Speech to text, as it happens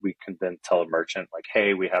then tell a merchant like,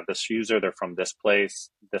 hey, we have this user, they're from this place,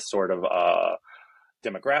 this sort of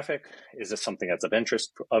demographic. Is this something that's of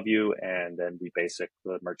interest of you? And then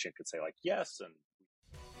the merchant could say like, yes. And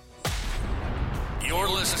you're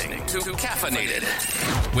listening to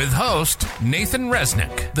Caffeinated with host Nathan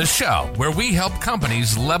Resnick, the show where we help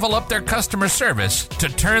companies level up their customer service to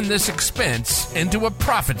turn this expense into a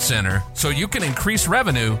profit center so you can increase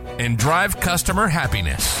revenue and drive customer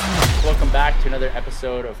happiness. Welcome back to another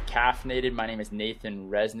episode of Caffeinated. My name is Nathan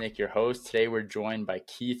Resnick, your host. Today we're joined by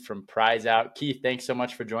Keith from Prize Out. Keith, thanks so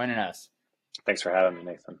much for joining us. Thanks for having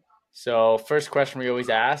me, Nathan. So first question we always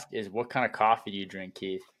ask is, what kind of coffee do you drink,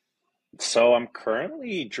 Keith? So I'm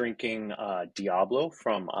currently drinking Diablo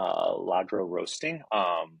from Ladro Roasting,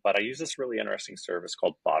 but I use this really interesting service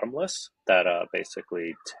called Bottomless that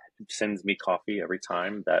basically sends me coffee every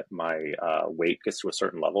time that my weight gets to a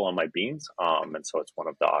certain level on my beans. And so it's one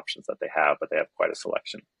of the options that they have, but they have quite a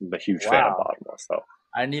selection. I'm a huge fan of Bottomless, though.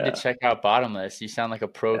 I need to check out Bottomless. You sound like a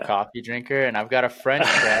pro coffee drinker, and I've got a French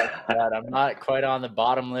press that I'm not quite on the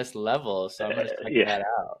Bottomless level, so I'm going to check that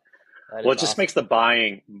out. Well, it just makes the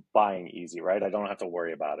buying easy, right? I don't have to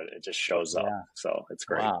worry about it. It just shows up. So it's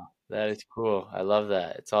great. Wow, that is cool. I love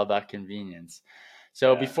that. It's all about convenience.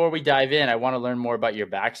 So before we dive in, I want to learn more about your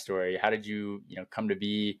backstory. How did you come to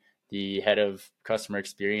be the head of customer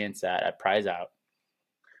experience at Prize Out?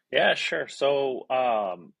 Yeah, sure. So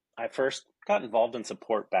I first got involved in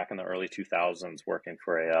support back in the early 2000s working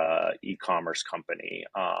for a e-commerce company.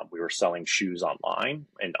 We were selling shoes online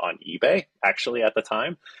and on eBay, actually, at the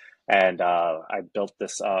time. And I built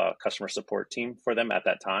this customer support team for them at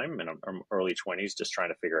that time in our early 20s, just trying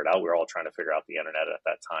to figure it out. We were all trying to figure out the internet at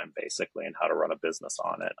that time, basically, and how to run a business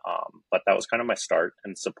on it. But that was kind of my start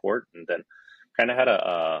in support. And then kind of had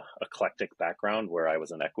a eclectic background where I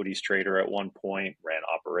was an equities trader at one point, ran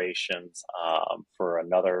operations for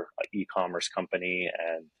another e-commerce company,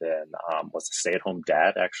 and then was a stay-at-home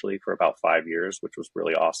dad, actually, for about 5 years, which was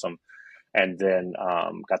really awesome. And then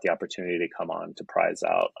got the opportunity to come on to Prize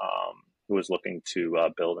Out, who was looking to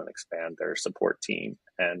build and expand their support team.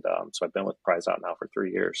 And so I've been with Prize Out now for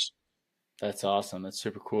 3 years. That's awesome. That's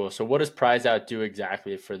super cool. So what does Prize Out do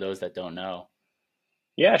exactly for those that don't know?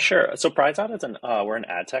 Yeah, sure. So Prize Out is we're an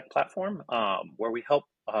ad tech platform where we help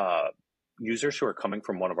users who are coming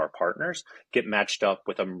from one of our partners get matched up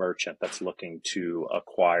with a merchant that's looking to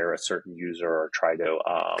acquire a certain user or try to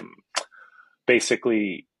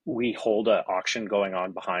basically. We hold an auction going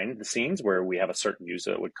on behind the scenes where we have a certain user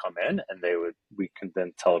that would come in, and we can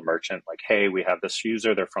then tell a merchant like, hey, we have this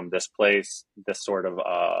user, they're from this place, this sort of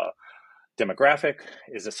demographic.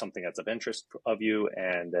 Is this something that's of interest of you?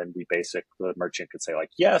 And then the merchant could say like,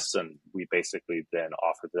 yes. And we basically then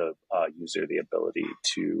offer the user the ability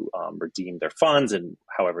to redeem their funds and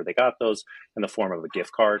however they got those in the form of a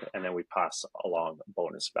gift card. And then we pass along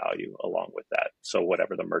bonus value along with that. So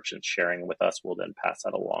whatever the merchant's sharing with us, we'll then pass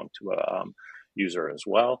that along to a user as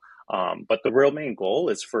well. But the real main goal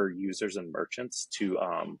is for users and merchants to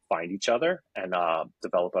find each other and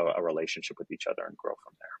develop a relationship with each other and grow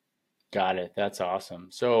from there. Got it. That's awesome.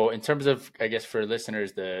 So in terms of, I guess, for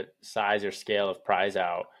listeners, the size or scale of Prize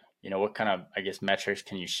Out, what kind of, I guess, metrics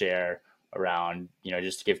can you share around,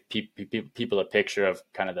 just to give people a picture of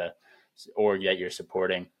kind of the org that you're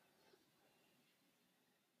supporting?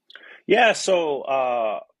 Yeah.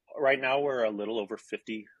 So right now we're a little over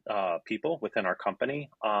 50 people within our company.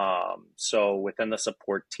 So within the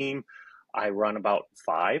support team, I run about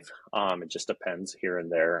 5. It just depends here and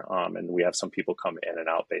there. And we have some people come in and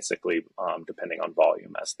out basically, depending on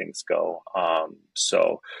volume as things go.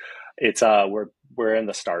 So it's, we're in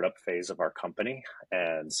the startup phase of our company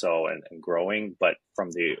and growing, but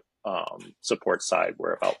from the support side,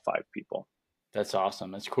 we're about 5 people. That's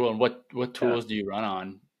awesome. That's cool. And what tools do you run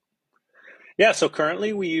on? Yeah, so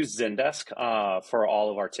currently we use Zendesk for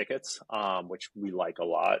all of our tickets, which we like a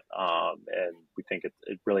lot. And we think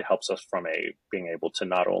it really helps us from being able to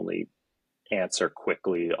not only answer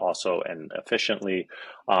quickly, also and efficiently.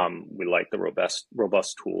 We like the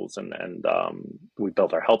robust tools, and we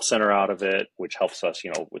built our help center out of it, which helps us,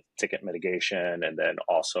 with ticket mitigation, and then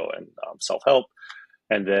also in self-help.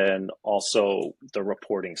 And then also the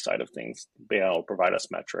reporting side of things, provide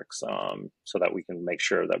us metrics so that we can make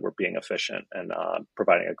sure that we're being efficient and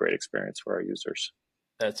providing a great experience for our users.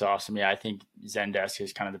 That's awesome. Yeah, I think Zendesk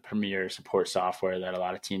is kind of the premier support software that a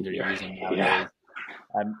lot of teams are using nowadays.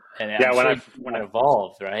 When it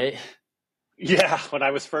evolved, right? Yeah, when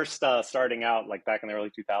I was first starting out, like back in the early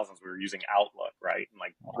 2000s, we were using Outlook, right?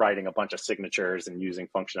 And writing a bunch of signatures and using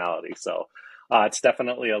functionality. So it's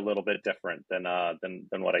definitely a little bit different than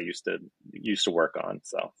what I used to work on.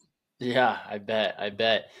 So Yeah, I bet. I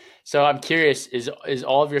bet. So I'm curious, is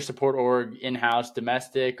all of your support org in-house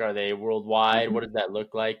domestic? Are they worldwide? What Mhm. does that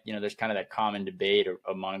look like? There's kind of that common debate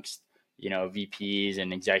amongst, VPs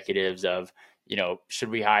and executives of, should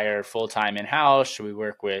we hire full-time in-house? Should we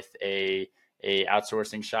work with a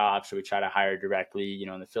outsourcing shop? Should we try to hire directly,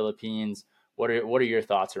 in the Philippines? What are your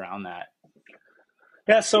thoughts around that?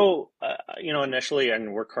 Yeah, so initially,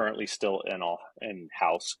 and we're currently still in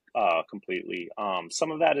house completely.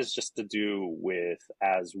 Some of that is just to do with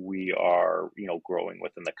as we are, growing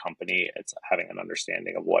within the company. It's having an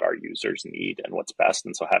understanding of what our users need and what's best,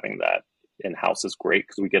 and so having that in house is great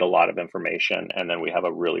because we get a lot of information, and then we have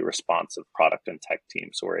a really responsive product and tech team,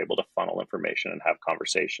 so we're able to funnel information and have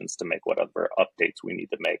conversations to make whatever updates we need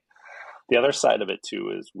to make. The other side of it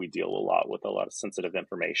too is we deal a lot with a lot of sensitive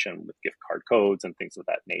information with gift card codes and things of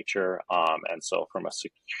that nature. And so from a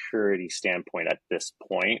security standpoint at this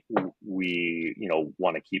point, we,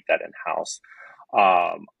 want to keep that in house.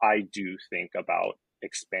 I do think about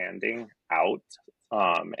expanding out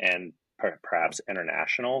and perhaps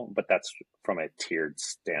international, but that's from a tiered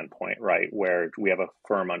standpoint, right? Where we have a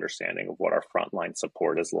firm understanding of what our frontline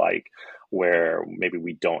support is like, where maybe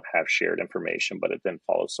we don't have shared information, but it then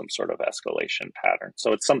follows some sort of escalation pattern.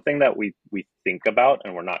 So it's something that we think about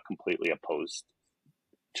and we're not completely opposed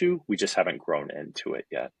to. We just haven't grown into it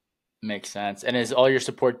yet. Makes sense. And is all your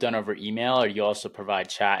support done over email, or do you also provide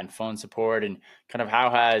chat and phone support? And kind of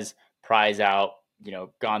how has Prize Out,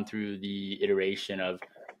 gone through the iteration of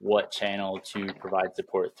what channel to provide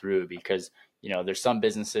support through? Because, there's some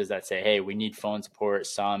businesses that say, hey, we need phone support.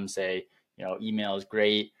 Some say, email is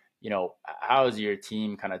great. How has your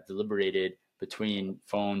team kind of deliberated between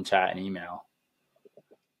phone, chat, and email?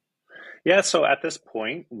 Yeah, so at this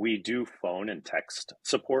point, we do phone and text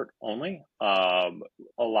support only. A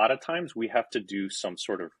lot of times we have to do some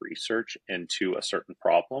sort of research into a certain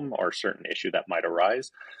problem or a certain issue that might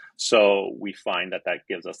arise. So we find that that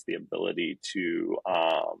gives us the ability to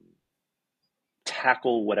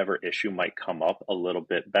tackle whatever issue might come up a little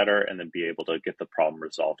bit better and then be able to get the problem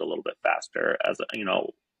resolved a little bit faster.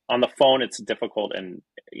 On the phone, it's difficult and,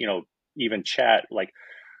 even chat, like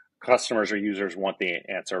customers or users want the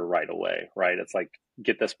answer right away, right? It's like,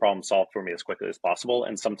 get this problem solved for me as quickly as possible.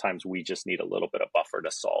 And sometimes we just need a little bit of buffer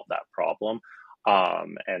to solve that problem.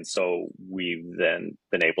 And so we've then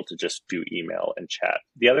been able to just do email and chat.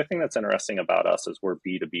 The other thing that's interesting about us is we're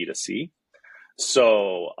B2B to C.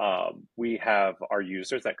 So we have our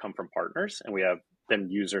users that come from partners, and we have then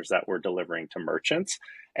users that we're delivering to merchants.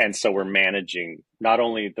 And so we're managing not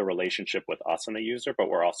only the relationship with us and the user, but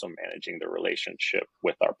we're also managing the relationship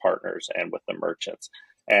with our partners and with the merchants.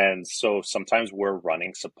 And so sometimes we're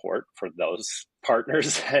running support for those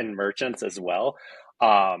partners and merchants as well.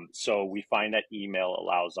 So we find that email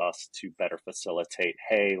allows us to better facilitate,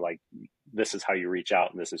 hey, like this is how you reach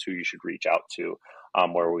out and this is who you should reach out to.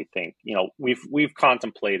 Where we think, we've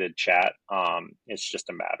contemplated chat. It's just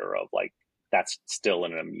a matter of like that's still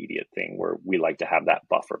an immediate thing where we like to have that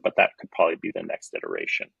buffer, but that could probably be the next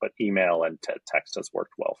iteration. But email and text has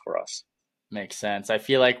worked well for us. Makes sense. I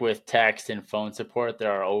feel like with text and phone support,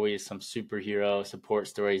 there are always some superhero support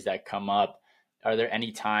stories that come up. Are there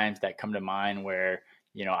any times that come to mind where,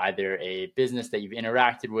 either a business that you've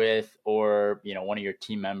interacted with or, one of your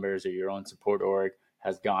team members or your own support org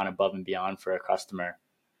has gone above and beyond for a customer?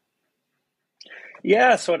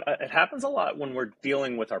 Yeah, so it happens a lot when we're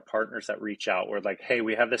dealing with our partners that reach out. We're like, hey,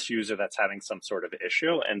 we have this user that's having some sort of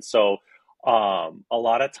issue, and so a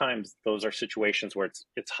lot of times those are situations where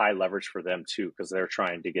it's high leverage for them too because they're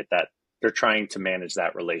trying to get that they're trying to manage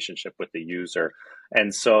that relationship with the user,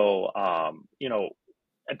 and so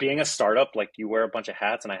being a startup, like you wear a bunch of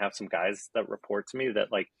hats, and I have some guys that report to me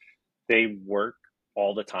that like they work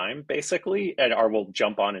all the time basically and or will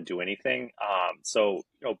jump on and do anything. So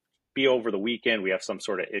be over the weekend we have some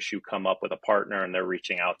sort of issue come up with a partner and they're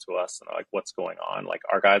reaching out to us and they're like, what's going on? Like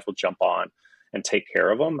our guys will jump on and take care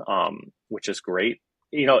of them, which is great.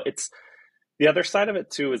 It's the other side of it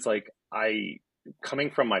too is like I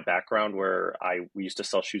coming from my background where we used to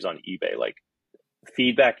sell shoes on eBay, like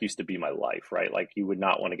feedback used to be my life, right? Like you would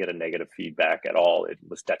not want to get a negative feedback at all. It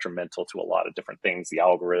was detrimental to a lot of different things, the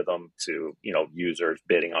algorithm to, users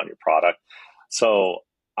bidding on your product. So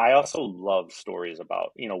I also love stories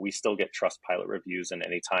about, we still get trust pilot reviews and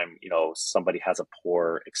anytime, somebody has a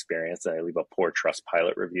poor experience and they leave a poor trust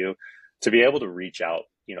pilot review, to be able to reach out,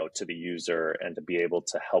 to the user and to be able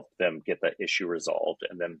to help them get the issue resolved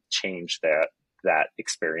and then change that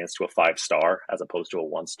experience to a 5 star as opposed to a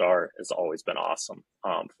 1 star has always been awesome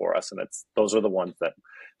for us. And those are the ones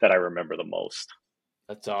that I remember the most.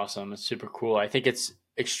 That's awesome. It's super cool. I think it's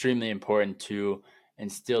extremely important to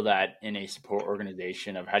instill that in a support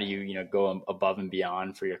organization of how do you, go above and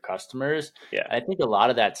beyond for your customers. Yeah. And I think a lot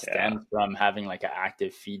of that Yeah. stems from having like an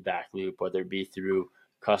active feedback loop, whether it be through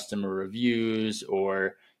customer reviews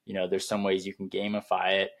or, there's some ways you can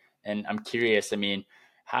gamify it. And I'm curious, I mean, Yeah.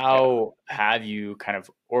 how have you kind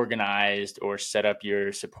of organized or set up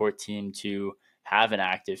your support team to have an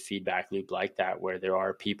active feedback loop like that, where there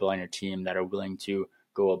are people on your team that are willing to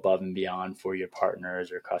go above and beyond for your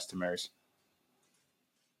partners or customers?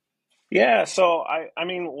 Yeah. So I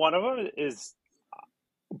mean, one of them is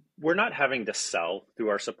we're not having to sell through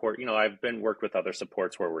our support. I've been worked with other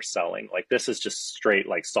supports where we're selling. Like this is just straight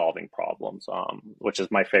like solving problems, which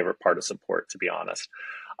is my favorite part of support, to be honest.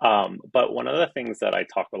 But one of the things that I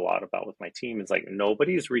talk a lot about with my team is like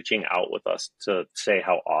nobody's reaching out with us to say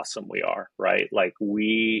how awesome we are, right? Like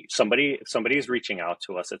if somebody's reaching out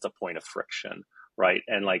to us, it's a point of friction, right?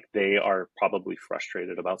 And like they are probably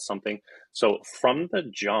frustrated about something. So from the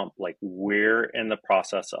jump, like we're in the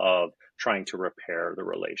process of trying to repair the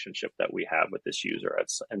relationship that we have with this user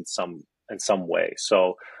in some way.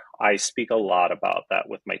 So I speak a lot about that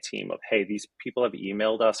with my team of, hey, these people have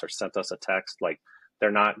emailed us or sent us a text, like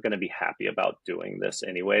they're not going to be happy about doing this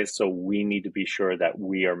anyways. So we need to be sure that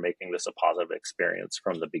we are making this a positive experience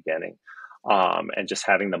from the beginning. And just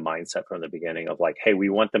having the mindset from the beginning of like, hey, we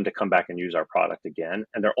want them to come back and use our product again.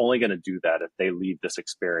 And they're only going to do that if they leave this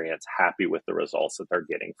experience happy with the results that they're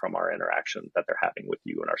getting from our interaction that they're having with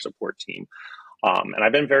you and our support team. And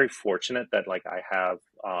I've been very fortunate that like I have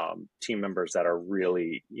team members that are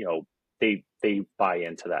really, they buy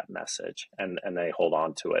into that message and they hold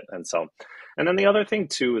on to it. And so, and then the other thing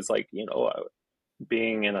too is like,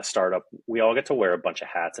 being in a startup, we all get to wear a bunch of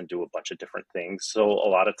hats and do a bunch of different things. So a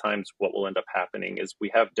lot of times what will end up happening is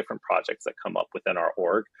we have different projects that come up within our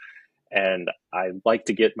org. And I like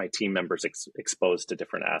to get my team members exposed to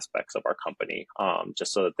different aspects of our company,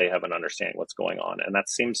 just so that they have an understanding what's going on. And that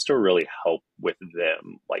seems to really help with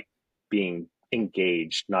them, like being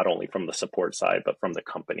engaged, not only from the support side, but from the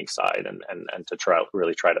company side and to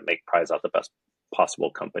really try to make Prize out the best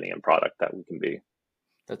possible company and product that we can be.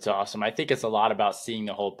 That's awesome. I think it's a lot about seeing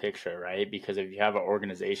the whole picture, right? Because if you have an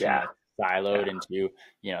organization Yeah. that's siloed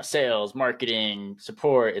Yeah. into, sales, marketing,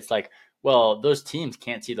 support, it's like, well, those teams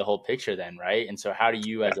can't see the whole picture then, right? And so how do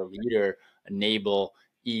you Yeah. as a leader enable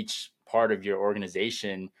each part of your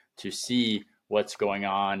organization to see what's going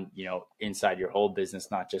on, inside your whole business,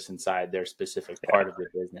 not just inside their specific part Yeah. of the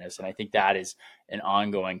business? And I think that is an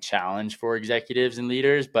ongoing challenge for executives and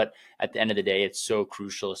leaders, but at the end of the day, it's so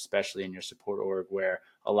crucial, especially in your support org where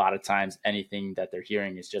a lot of times anything that they're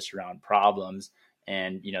hearing is just around problems.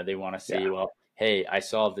 And, they want to see, Yeah. well, hey, I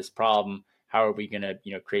solved this problem. How are we going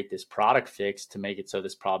to, create this product fix to make it so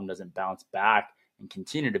this problem doesn't bounce back and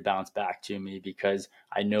continue to bounce back to me? Because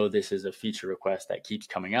I know this is a feature request that keeps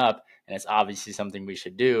coming up and it's obviously something we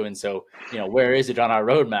should do. And so, where is it on our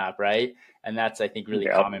roadmap, right? And that's, I think, really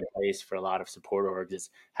Yep. commonplace for a lot of support orgs is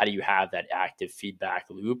how do you have that active feedback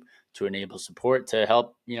loop to enable support to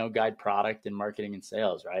help, guide product and marketing and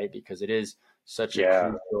sales, right? Because it is such a Yeah.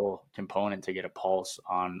 crucial component to get a pulse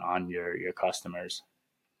on your customers.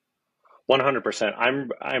 100%.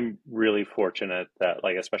 I'm really fortunate that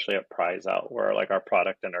like especially at Prize Out where like our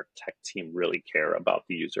product and our tech team really care about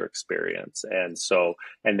the user experience. And so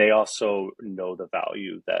and they also know the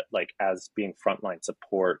value that like as being frontline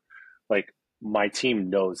support, like my team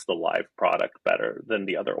knows the live product better than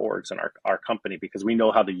the other orgs in our company because we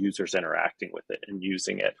know how the user's interacting with it and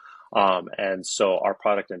using it. And so our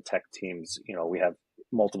product and tech teams, we have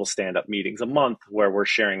multiple stand-up meetings a month where we're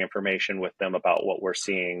sharing information with them about what we're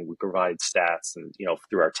seeing. We provide stats and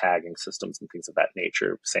through our tagging systems and things of that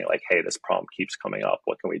nature, saying like, hey, this problem keeps coming up,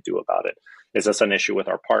 what can we do about it? Is this an issue with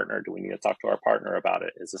our partner? Do we need to talk to our partner about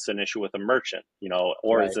it? Is this an issue with a merchant,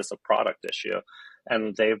 or is Right. this a product issue?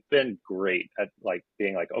 And they've been great at like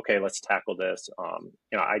being like, okay, let's tackle this.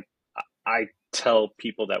 I tell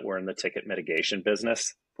people that we're in the ticket mitigation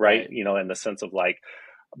business, right? Right. In the sense of like,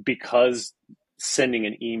 because sending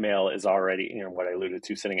an email is already, what I alluded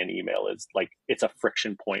to, sending an email is like, it's a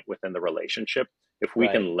friction point within the relationship. If we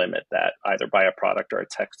Right. can limit that either by a product or a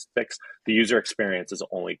text fix, the user experience is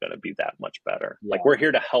only going to be that much better. Like Yeah. we're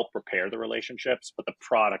here to help repair the relationships, but the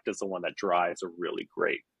product is the one that drives a really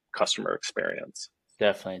great customer experience.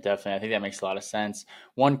 Definitely, definitely. I think that makes a lot of sense.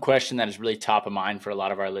 One question that is really top of mind for a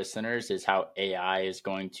lot of our listeners is how AI is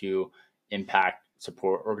going to impact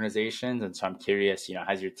support organizations. And so I'm curious,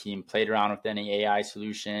 has your team played around with any AI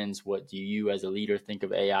solutions? What do you as a leader think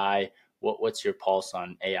of AI? What's your pulse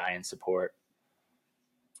on AI and support?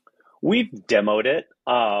 We've demoed it.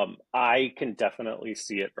 I can definitely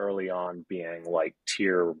see it early on being like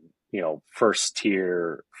tier first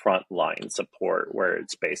tier frontline support where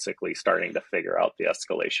it's basically starting to figure out the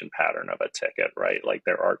escalation pattern of a ticket, right? Like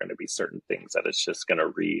there are going to be certain things that it's just going to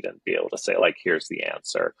read and be able to say, like, here's the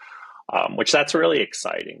answer, which that's really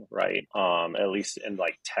exciting, right? At least in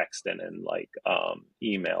like text and in like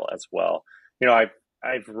email as well.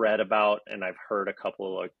 I've read about and I've heard a couple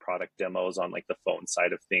of like product demos on like the phone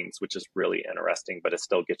side of things, which is really interesting, but it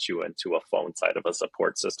still gets you into a phone side of a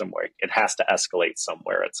support system where it has to escalate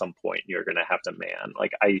somewhere at some point. You're going to have to man.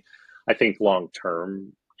 Like I think long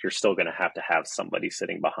term, you're still going to have somebody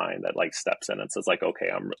sitting behind that like steps in and says like, okay,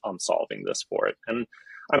 I'm solving this for it. And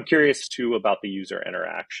I'm curious too about the user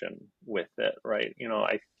interaction with it, right?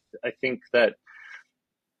 I think that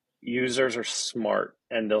users are smart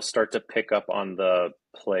and they'll start to pick up on the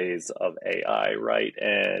plays of AI, right?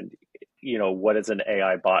 And what is an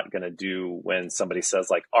AI bot going to do when somebody says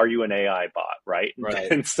like, "Are you an AI bot?" Right?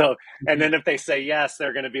 Right. And so, and then if they say yes,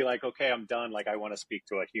 they're going to be like, "Okay, I'm done. Like, I want to speak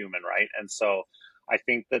to a human," right? And so, I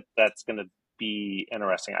think that that's going to be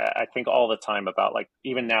interesting. I think all the time about like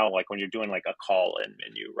even now, like when you're doing like a call in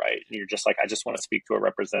menu, right? And you're just like, I just want to speak to a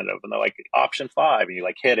representative, and they're like option 5, and you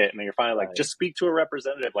like hit it, and then you're finally like, Right. just speak to a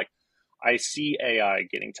representative. Like I see AI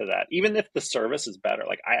getting to that, even if the service is better.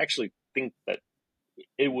 Like I actually think that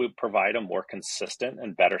it would provide a more consistent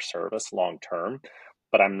and better service long term,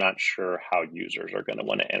 but I'm not sure how users are going to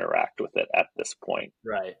want to interact with it at this point.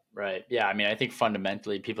 Right, right. Yeah, I mean, I think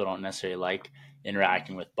fundamentally people don't necessarily like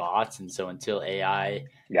interacting with bots, and so until AI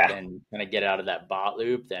Yeah, can kind of get out of that bot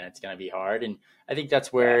loop, then it's going to be hard. And I think that's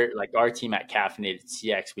yeah, where, like our team at Caffeinated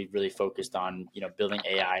CX, we've really focused on building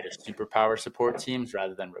AI to superpower support teams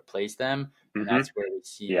rather than replace them. And hmm that's where we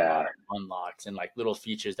see a lot yeah, of unlocks and like little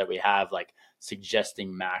features that we have, like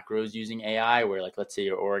suggesting macros using AI. Where like let's say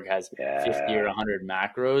your org has 50 or yeah, 100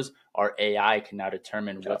 macros, our AI can now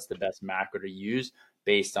determine yep, what's the best macro to use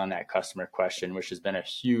based on that customer question, which has been a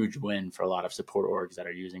huge win for a lot of support orgs that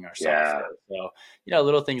are using our yeah. software. So,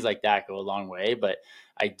 little things like that go a long way. But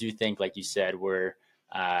I do think, like you said, we're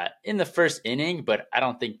in the first inning, but I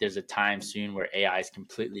don't think there's a time soon where AI is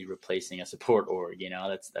completely replacing a support org.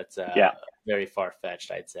 That's Yeah, very far fetched,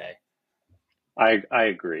 I'd say. I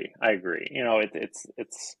agree. I agree.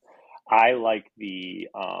 It's I like the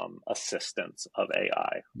assistance of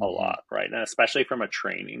AI a Hmm. lot, right? And especially from a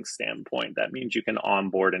training standpoint, that means you can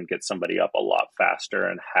onboard and get somebody up a lot faster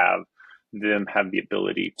and have them have the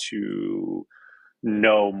ability to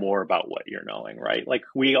know more about what you're knowing, right? Like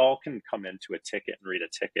we all can come into a ticket and read a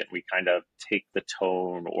ticket. We kind of take the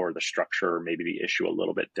tone or the structure, or maybe the issue a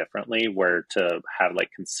little bit differently, where to have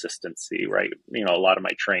like consistency, right? A lot of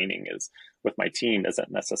my training is with my team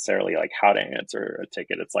isn't necessarily like how to answer a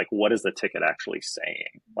ticket. It's like, what is the ticket actually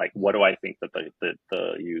saying? Like, what do I think that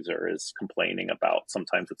the user is complaining about?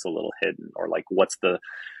 Sometimes it's a little hidden, or like, what's the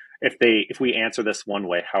if we answer this one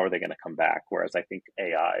way, how are they going to come back? Whereas I think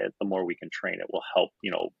AI, the more we can train it, will help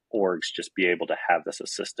orgs just be able to have this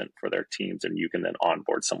assistant for their teams, and you can then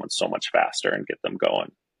onboard someone so much faster and get them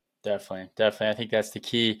going. Definitely, definitely. I think that's the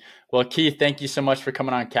key. Well, Keith, thank you so much for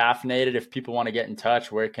coming on Caffeinated. If people want to get in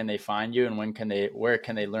touch, where can they find you, and where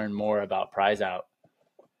can they learn more about Prize Out?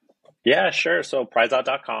 Yeah, sure. So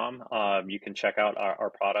prizeout.com. You can check out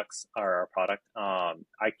our products, our product.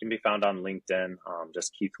 I can be found on LinkedIn,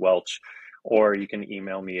 just Keith Welch, or you can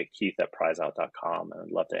email me at keith@prizeout.com. And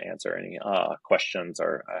I'd love to answer any questions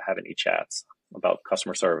or have any chats about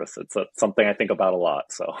customer service. It's something I think about a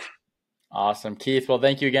lot. So Awesome, Keith. Well,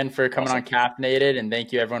 thank you again for coming on awesome. Caffeinated, and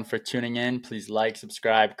thank you everyone for tuning in. Please like,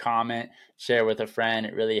 subscribe, comment, share with a friend.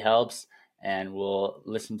 It really helps, and we'll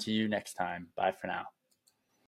listen to you next time. Bye for now.